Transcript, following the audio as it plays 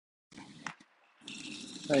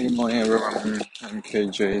Hi, good morning, everyone. I'm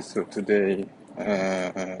KJ. So today,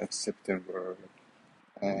 September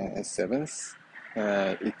 7th,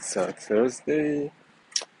 it's a Thursday,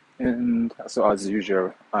 and so as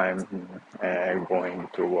usual, I'm going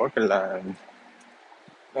to work and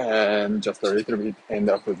just a little bit, and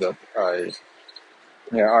after that, I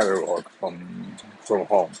will work from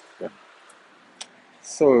home. Yeah.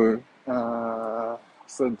 So,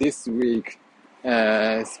 so this week,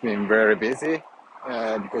 it's been very busy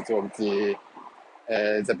because of the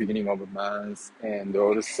beginning of the month, and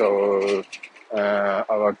also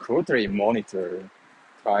our quarterly monitor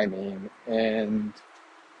timing, and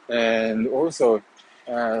also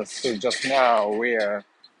so just now we are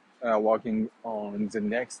working on the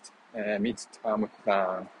next midterm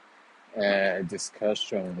plan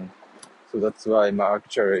discussion. So that's why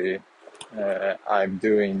I'm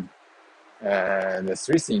doing the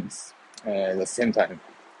three things at the same time.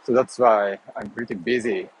 So that's why I'm pretty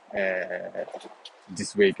busy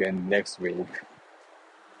this week and next week.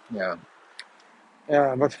 Yeah.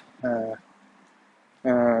 Yeah, but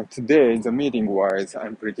today the meeting wise,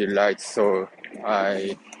 I'm pretty light, so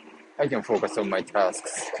I I can focus on my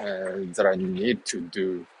tasks that I need to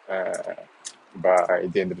do by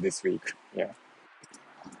the end of this week. Yeah.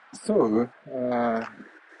 So,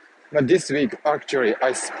 but this week actually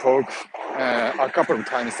I spoke a couple of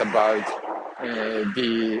times about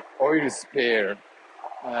the oil spill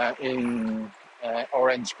in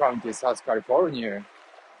Orange County, South California,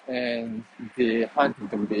 and the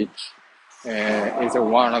Huntington Beach is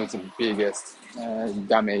one of the biggest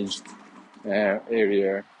damaged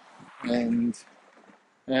area. And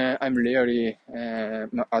I'm really,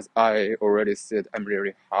 as I already said, I'm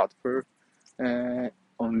really hurtful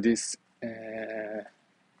on this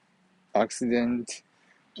accident,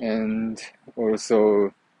 and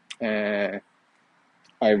also uh,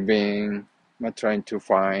 I've been trying to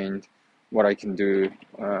find what I can do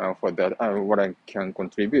for that, what I can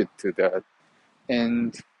contribute to that.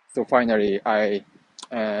 And so finally, I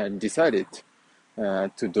decided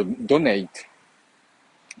to donate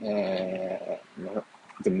the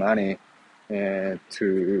money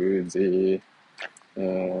to the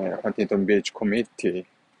Huntington Beach committee.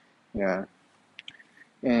 Yeah,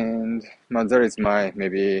 and that is my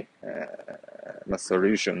maybe my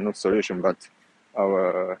solution, not solution, but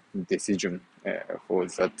our decision for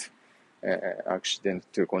that accident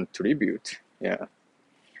to contribute. Yeah,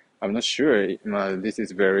 I'm not sure. This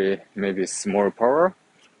is very maybe small power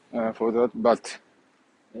for that, but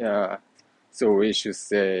yeah. So we should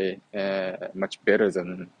say much better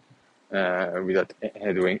than without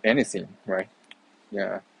doing anything, right?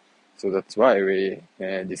 Yeah. So that's why we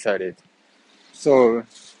decided. So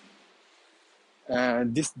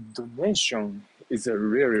this donation is a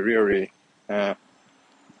really, really, uh,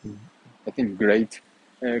 I think, great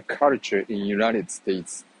culture in United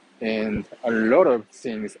States, and a lot of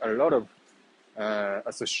things, a lot of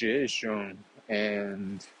association,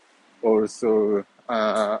 and also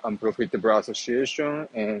unprofitable association,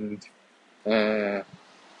 and uh,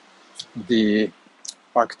 the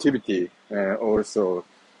activity also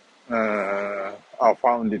are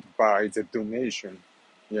founded by the donation.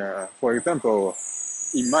 Yeah, for example,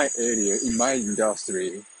 in my area, in my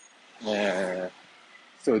industry, uh,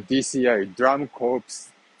 so DCI, Drum Corps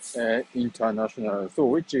International, so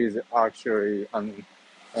which is actually an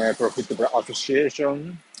profitable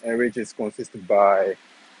association, which is consisted by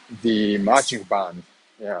the marching band.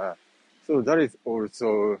 Yeah, so that is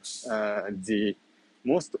also the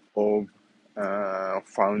most of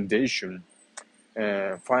foundation,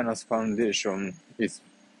 finance foundation is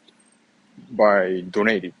by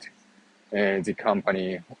donated the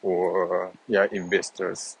company or yeah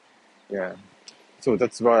investors. Yeah, so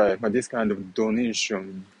that's why this kind of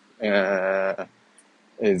donation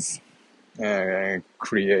is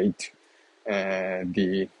create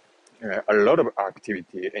the a lot of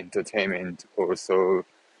activity, entertainment, also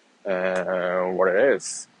what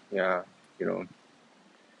else? Yeah, you know.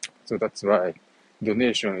 So that's why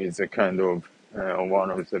donation is a kind of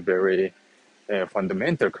one of the very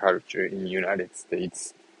fundamental culture in United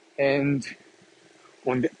States. And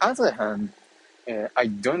on the other hand, I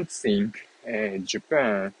don't think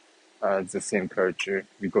Japan has the same culture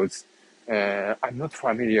because I'm not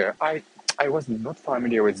familiar. I was not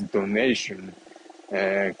familiar with donation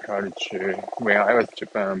culture when I was in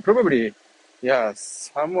Japan. Probably, yeah,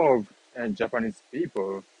 some of Japanese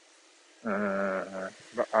people were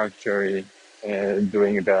actually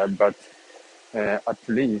doing that, but at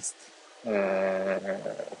least uh,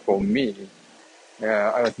 for me,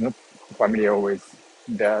 I was not familiar with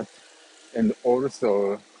that. And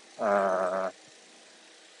also, uh,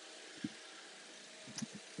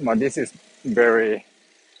 but this is very,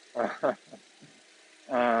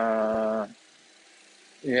 uh,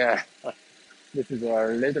 yeah, this is a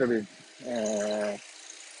little bit, uh,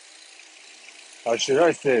 how should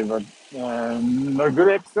I say, but not good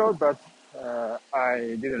episode, but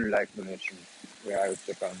I didn't like donation where I was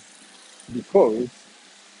Japan because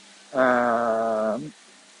um,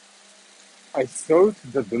 I thought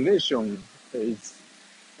the donation is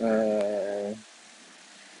uh,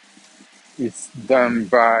 is done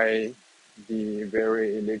by the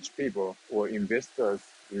very rich people or investors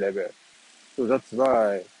level. So that's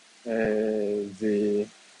why the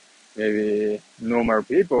maybe normal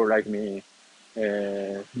people like me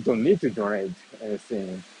don't need to donate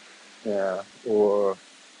anything, or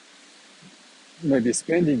maybe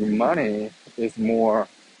spending money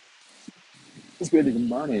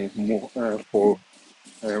more for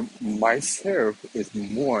myself is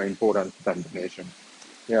more important than donation.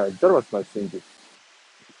 Yeah, that was my thinking.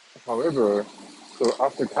 However, so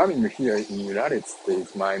after coming here in United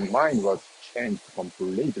States, my mind was changed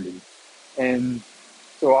completely, and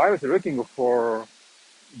so I was looking for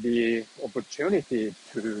the opportunity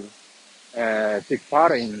to take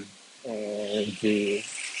part in the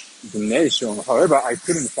donation. However, I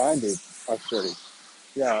couldn't find it actually.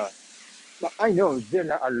 Yeah, but I know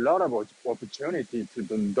there are a lot of opportunity to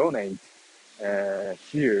donate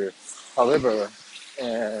here. However,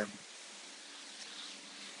 uh,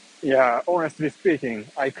 yeah, honestly speaking,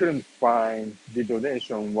 I couldn't find the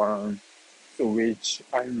donation one to which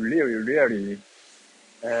I really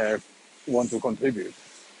uh, want to contribute.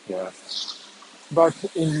 Yeah, but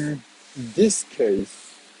in this case,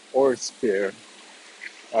 or sphere,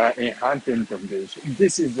 in Huntington Beach,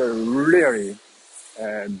 this is a really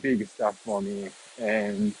big stuff for me,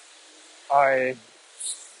 and I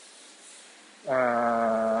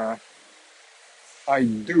uh, I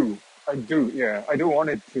do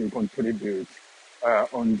wanted to contribute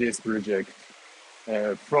on this project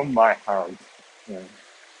from my heart. Yeah.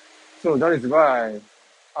 So that is why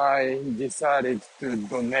I decided to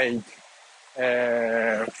donate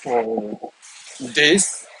for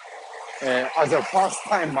this as a first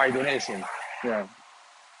time my donation. Yeah,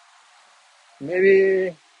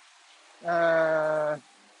 maybe uh,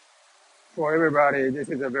 for everybody this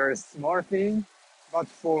is a very small thing, but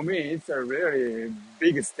for me it's a really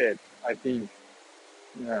big step. I think.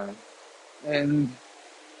 Yeah, and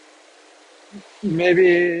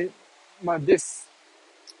maybe this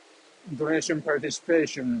donation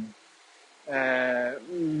participation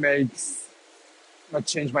makes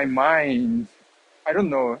change my mind. I don't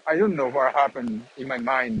know what happened in my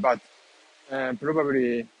mind, but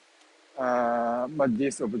probably but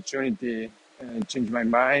this opportunity changed my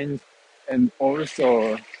mind, and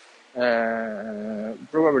also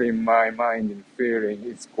probably my mind and feeling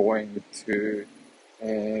is going to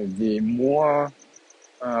be more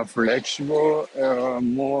flexible,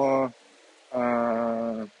 more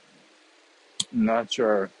uh,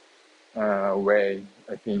 natural way,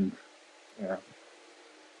 I think. Yeah.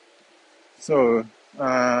 So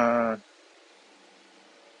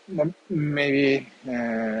maybe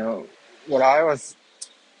what I was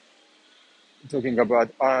talking about,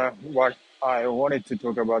 what I wanted to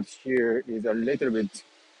talk about here is a little bit,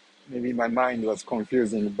 maybe my mind was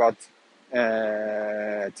confusing, but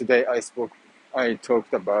today I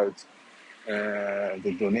talked about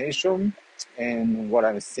the donation and what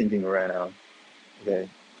I'm thinking right now. Okay.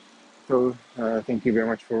 So thank you very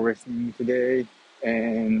much for listening today,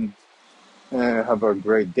 and have a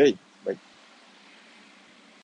great day.